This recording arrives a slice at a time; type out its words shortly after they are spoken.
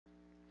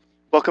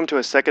Welcome to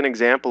a second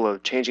example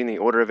of changing the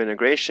order of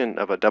integration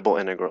of a double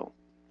integral.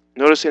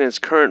 Notice in its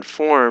current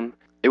form,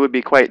 it would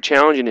be quite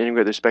challenging to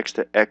integrate with respect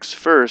to x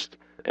first,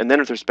 and then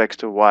with respect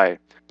to y.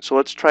 So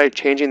let's try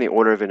changing the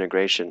order of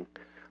integration.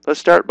 Let's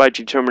start by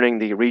determining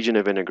the region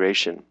of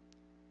integration.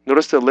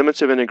 Notice the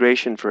limits of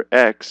integration for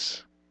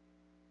x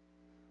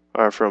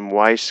are from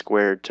y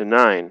squared to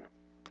 9.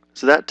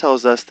 So that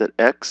tells us that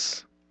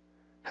x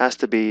has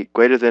to be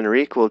greater than or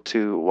equal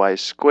to y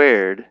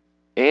squared,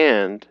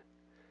 and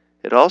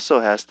it also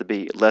has to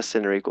be less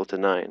than or equal to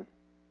 9. And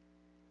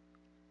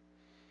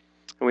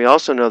we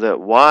also know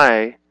that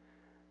y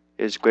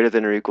is greater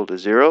than or equal to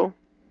 0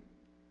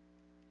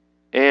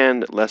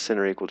 and less than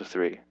or equal to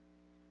 3.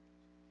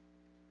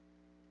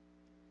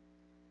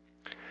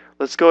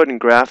 Let's go ahead and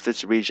graph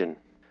this region.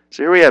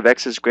 So here we have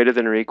x is greater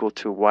than or equal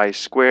to y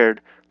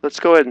squared. Let's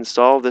go ahead and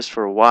solve this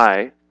for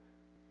y.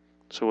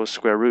 So we'll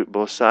square root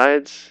both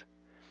sides.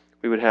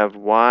 We would have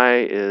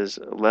y is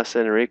less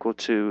than or equal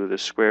to the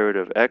square root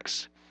of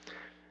x.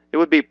 It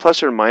would be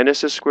plus or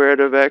minus the square root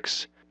of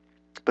x,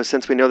 but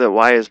since we know that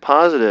y is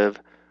positive,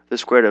 the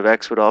square root of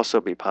x would also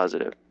be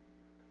positive.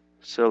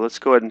 So let's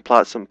go ahead and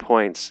plot some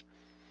points.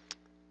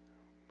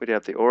 We'd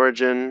have the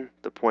origin,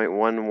 the point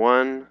 1,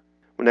 1.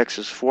 When x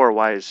is 4,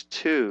 y is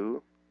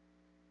 2.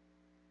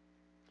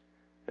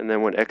 And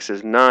then when x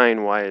is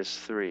 9, y is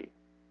 3.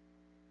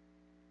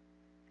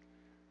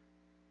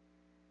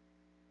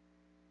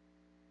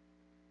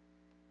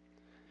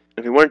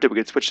 If we wanted to, we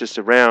could switch this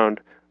around.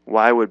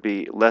 Y would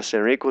be less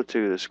than or equal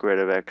to the square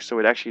root of x, so it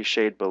would actually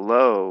shade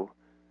below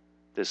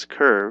this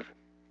curve.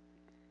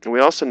 And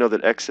we also know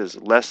that x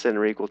is less than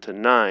or equal to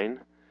 9.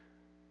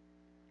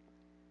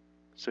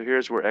 So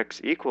here's where x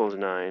equals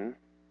 9.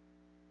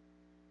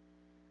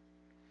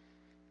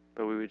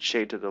 But we would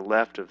shade to the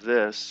left of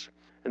this.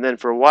 And then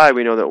for y,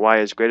 we know that y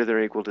is greater than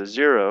or equal to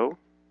 0.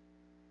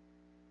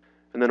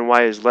 And then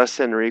y is less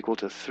than or equal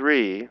to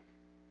 3.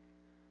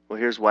 Well,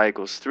 here's y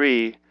equals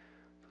 3.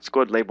 Let's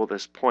go ahead and label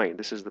this point.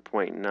 This is the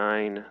point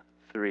 9,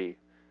 3.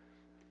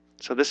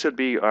 So this would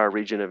be our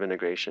region of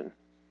integration.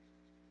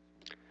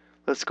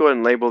 Let's go ahead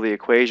and label the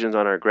equations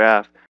on our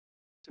graph.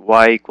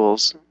 Y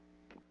equals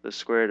the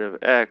square root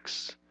of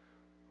x,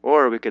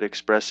 or we could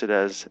express it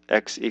as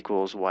x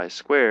equals y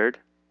squared.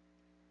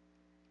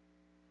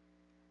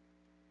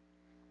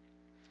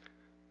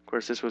 Of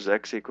course, this was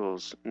x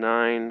equals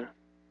 9.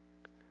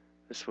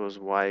 This was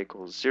y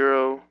equals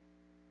 0.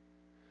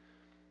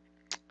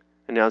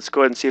 And now let's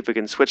go ahead and see if we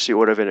can switch the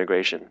order of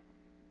integration.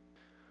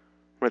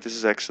 Right, this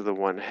is x to the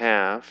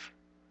 1/2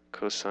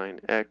 cosine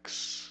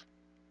x.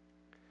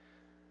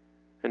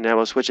 And now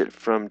we'll switch it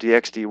from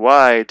dx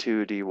dy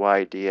to dy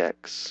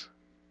dx.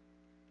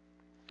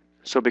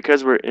 So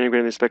because we're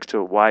integrating with respect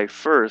to y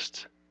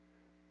first,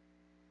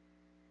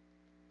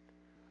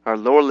 our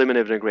lower limit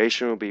of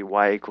integration will be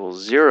y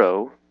equals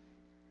 0.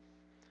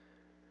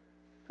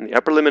 And the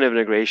upper limit of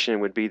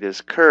integration would be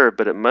this curve,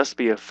 but it must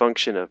be a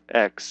function of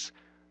x.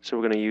 So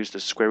we're going to use the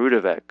square root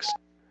of x.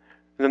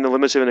 And then the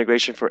limits of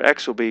integration for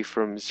x will be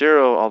from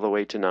 0 all the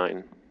way to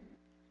 9.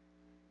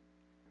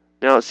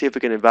 Now let's see if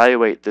we can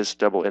evaluate this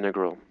double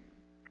integral.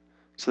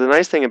 So the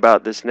nice thing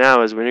about this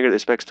now is when we integrate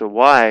with respect to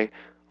y,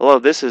 all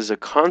of this is a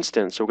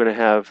constant. So we're going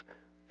to have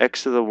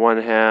x to the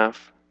 1/2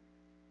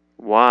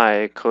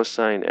 y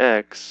cosine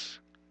x.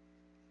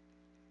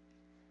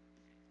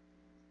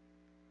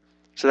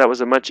 So that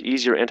was a much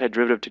easier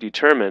antiderivative to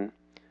determine.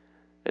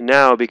 And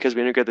now, because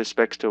we integrate with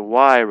respect to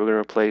y, we're going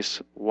to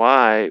replace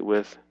y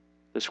with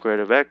the square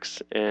root of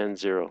x and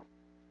 0.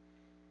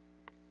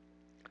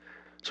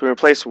 So we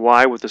replace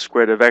y with the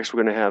square root of x,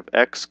 we're going to have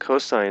x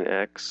cosine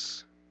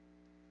x.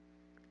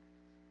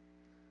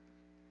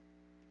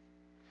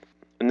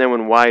 And then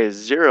when y is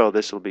 0,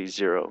 this will be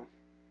 0.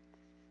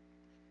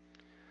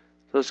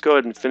 So let's go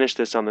ahead and finish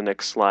this on the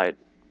next slide.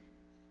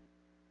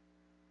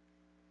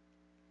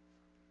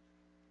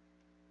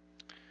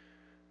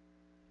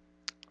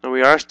 And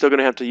we are still going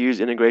to have to use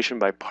integration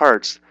by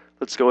parts.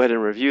 Let's go ahead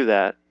and review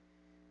that.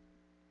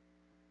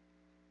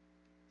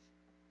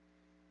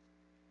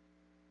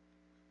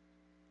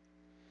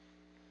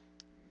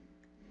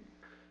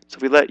 So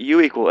if we let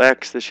u equal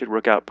x, this should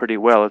work out pretty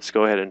well. Let's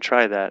go ahead and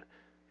try that.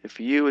 If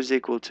u is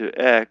equal to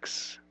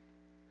x,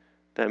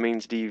 that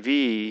means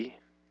dv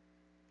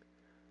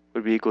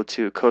would be equal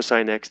to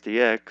cosine x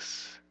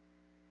dx.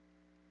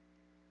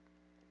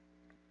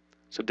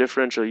 So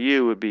differential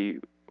u would be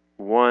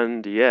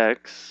 1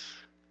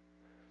 dx.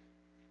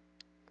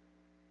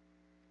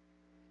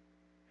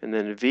 And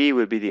then v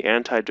would be the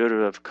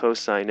antiderivative of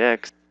cosine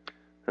x.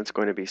 That's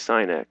going to be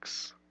sine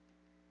x.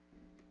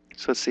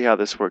 So let's see how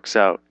this works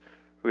out.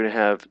 We're going to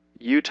have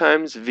u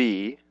times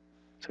v.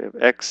 So we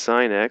have x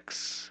sine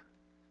x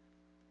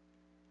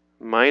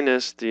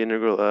minus the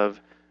integral of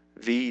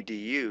v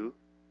du.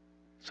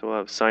 So we'll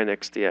have sine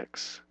x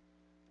dx.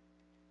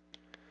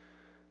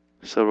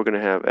 So we're going to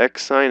have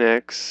x sine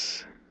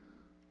x.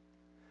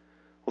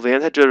 Well, the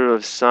antiderivative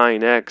of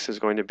sine x is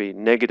going to be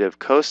negative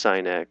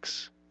cosine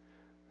x.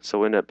 So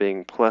we'll end up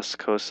being plus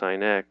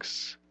cosine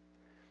x.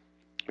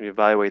 We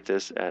evaluate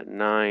this at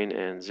 9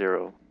 and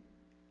 0.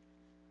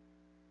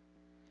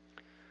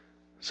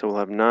 So we'll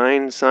have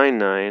 9 sine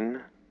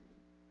 9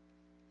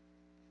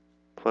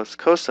 plus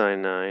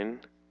cosine 9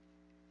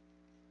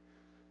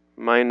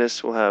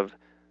 minus, we'll have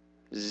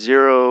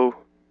 0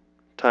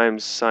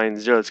 times sine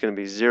 0, it's going to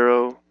be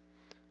 0,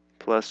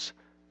 plus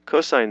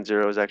cosine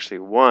 0 is actually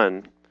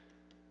 1.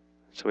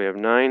 So we have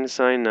 9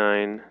 sine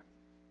 9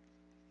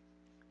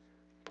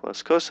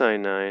 plus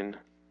cosine 9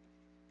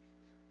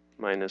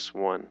 minus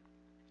 1.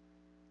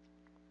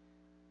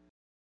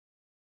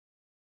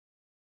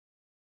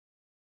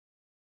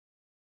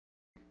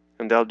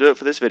 And that'll do it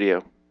for this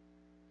video.